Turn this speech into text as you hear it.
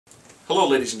Hello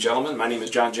ladies and gentlemen, my name is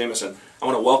John Jamieson. I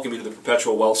want to welcome you to the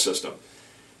Perpetual Wealth System.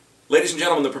 Ladies and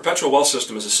gentlemen, the Perpetual Wealth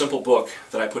System is a simple book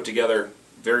that I put together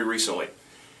very recently.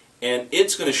 And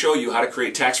it's going to show you how to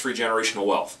create tax-free generational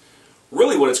wealth.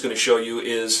 Really what it's going to show you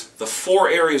is the 4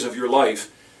 areas of your life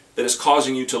that is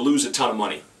causing you to lose a ton of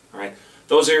money. All right?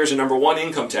 Those areas are number 1,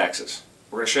 income taxes.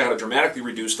 We're going to show you how to dramatically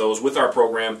reduce those with our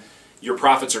program. Your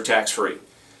profits are tax-free.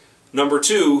 Number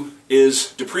 2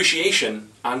 is depreciation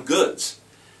on goods.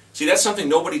 See, that's something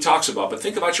nobody talks about, but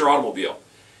think about your automobile.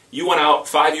 You went out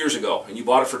 5 years ago and you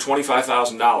bought it for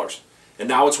 $25,000, and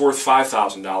now it's worth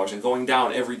 $5,000 and going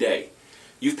down every day.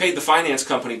 You've paid the finance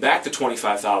company back the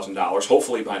 $25,000,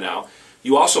 hopefully by now.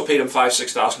 You also paid them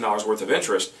 $5,000, $6,000 worth of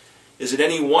interest. Is it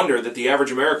any wonder that the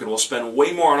average American will spend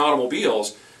way more on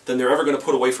automobiles than they're ever going to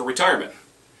put away for retirement?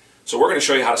 So we're going to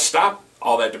show you how to stop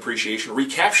all that depreciation,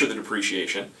 recapture the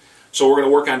depreciation. So we're going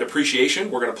to work on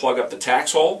depreciation. We're going to plug up the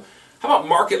tax hole. How about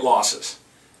market losses?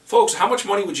 Folks, how much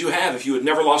money would you have if you had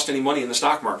never lost any money in the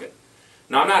stock market?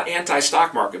 Now, I'm not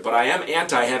anti-stock market, but I am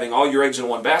anti having all your eggs in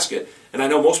one basket. And I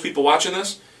know most people watching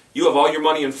this, you have all your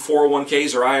money in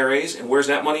 401ks or IRAs, and where's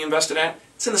that money invested at?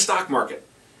 It's in the stock market.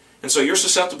 And so you're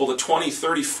susceptible to 20,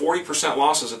 30, 40%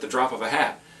 losses at the drop of a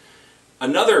hat.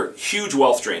 Another huge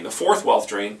wealth drain, the 4th wealth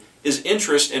drain, is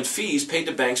interest and fees paid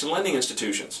to banks and lending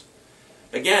institutions.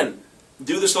 Again,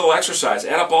 do this little exercise.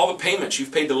 Add up all the payments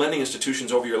you've paid to lending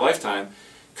institutions over your lifetime.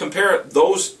 Compare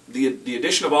those, the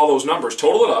addition of all those numbers,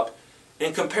 total it up,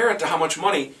 and compare it to how much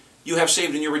money you have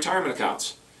saved in your retirement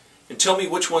accounts. And tell me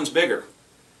which one's bigger.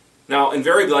 Now,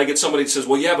 invariably I get somebody that says,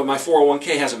 well, yeah, but my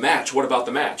 401k has a match. What about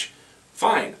the match?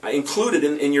 Fine. I include it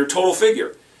in your total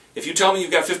figure. If you tell me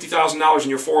you've got $50,000 in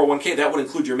your 401k, that would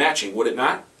include your matching, would it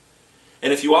not?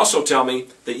 And if you also tell me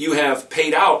that you have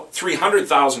paid out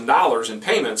 $300,000 in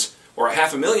payments, or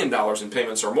 $500,000 in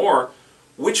payments or more,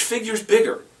 which figure's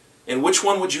bigger? And which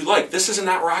one would you like? This is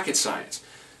not rocket science.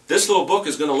 This little book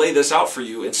is going to lay this out for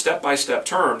you in step-by-step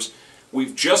terms.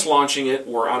 We've just launching it.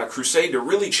 We're on a crusade to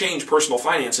really change personal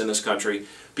finance in this country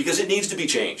because it needs to be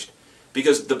changed.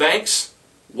 Because the banks,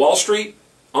 Wall Street,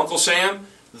 Uncle Sam,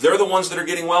 they're the ones that are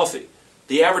getting wealthy.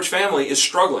 The average family is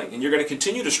struggling, and you're going to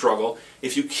continue to struggle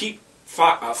if you keep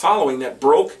following that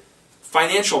broke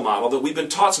financial model that we've been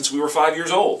taught since we were 5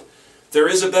 years old. There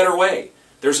is a better way.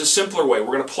 There's a simpler way.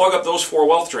 We're going to plug up those 4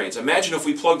 wealth drains. Imagine if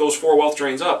we plug those 4 wealth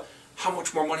drains up, how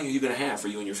much more money are you going to have for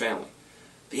you and your family?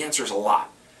 The answer is a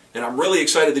lot. And I'm really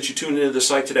excited that you tuned into this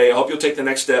site today. I hope you'll take the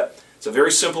next step. It's a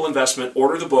very simple investment.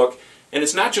 Order the book. And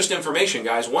it's not just information,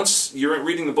 guys. Once you're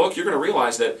reading the book, you're going to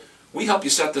realize that we help you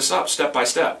set this up step by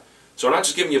step. So I'm not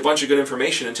just giving you a bunch of good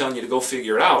information and telling you to go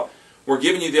figure it out. We're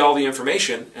giving you all the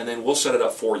information, and then we'll set it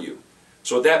up for you.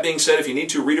 So with that being said, if you need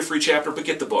to, read a free chapter, but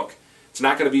get the book. It's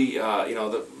not going to be,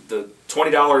 the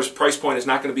 $20 price point is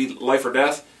not going to be life or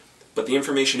death, but the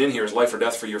information in here is life or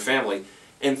death for your family,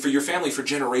 and for your family for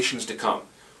generations to come.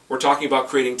 We're talking about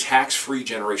creating tax-free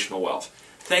generational wealth.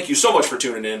 Thank you so much for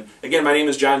tuning in. Again, my name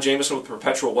is John Jamieson with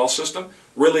Perpetual Wealth System.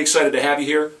 Really excited to have you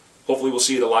here. Hopefully we'll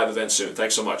see you at a live event soon.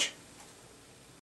 Thanks so much.